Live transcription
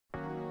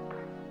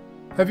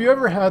Have you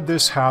ever had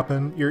this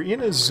happen? You're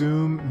in a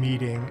Zoom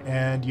meeting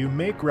and you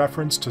make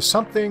reference to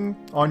something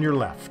on your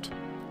left.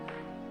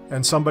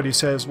 And somebody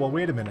says, well,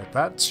 wait a minute,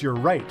 that's your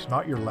right,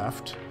 not your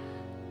left.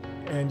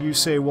 And you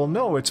say, well,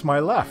 no, it's my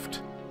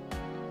left.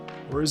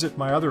 Or is it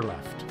my other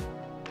left?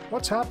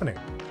 What's happening?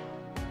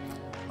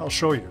 I'll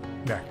show you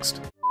next.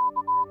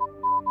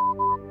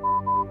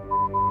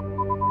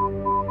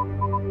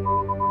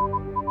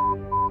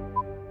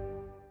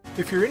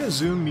 If you're in a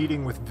Zoom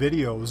meeting with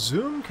video,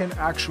 Zoom can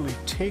actually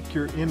take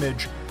your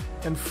image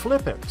and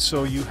flip it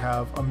so you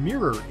have a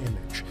mirror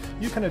image.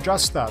 You can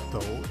adjust that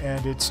though,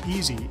 and it's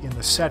easy in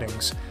the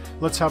settings.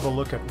 Let's have a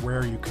look at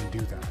where you can do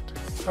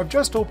that. I've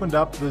just opened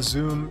up the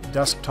Zoom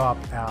desktop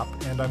app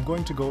and I'm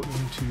going to go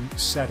into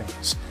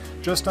settings.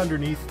 Just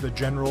underneath the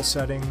general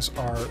settings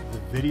are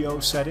the video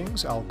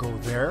settings. I'll go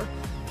there,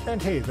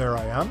 and hey, there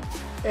I am.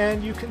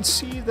 And you can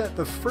see that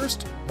the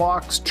first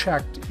box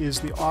checked is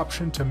the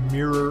option to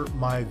mirror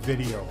my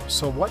video.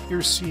 So what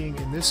you're seeing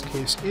in this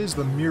case is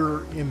the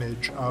mirror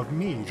image of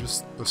me,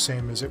 just the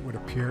same as it would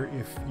appear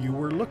if you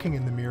were looking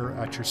in the mirror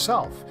at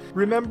yourself.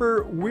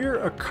 Remember, we're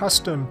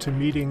accustomed to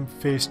meeting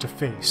face to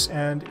face,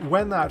 and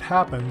when that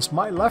happens,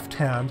 my left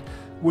hand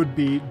would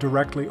be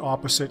directly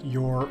opposite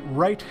your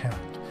right hand.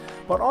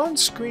 But on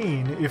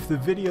screen, if the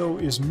video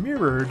is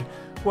mirrored,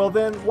 well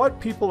then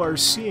what people are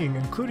seeing,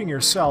 including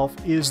yourself,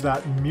 is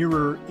that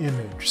mirror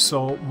image.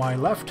 So my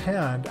left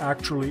hand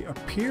actually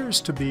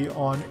appears to be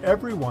on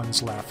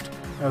everyone's left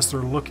as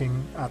they're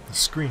looking at the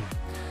screen.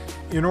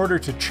 In order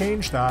to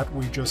change that,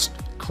 we just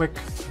click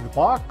the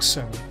box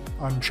and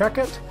uncheck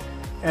it,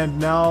 and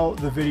now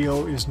the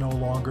video is no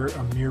longer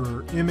a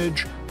mirror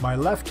image. My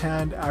left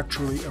hand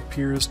actually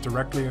appears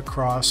directly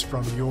across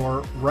from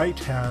your right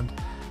hand,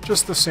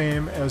 just the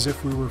same as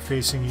if we were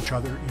facing each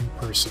other in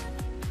person.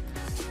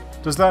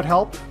 Does that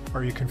help?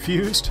 Are you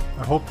confused?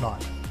 I hope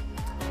not.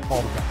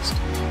 All the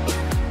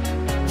best.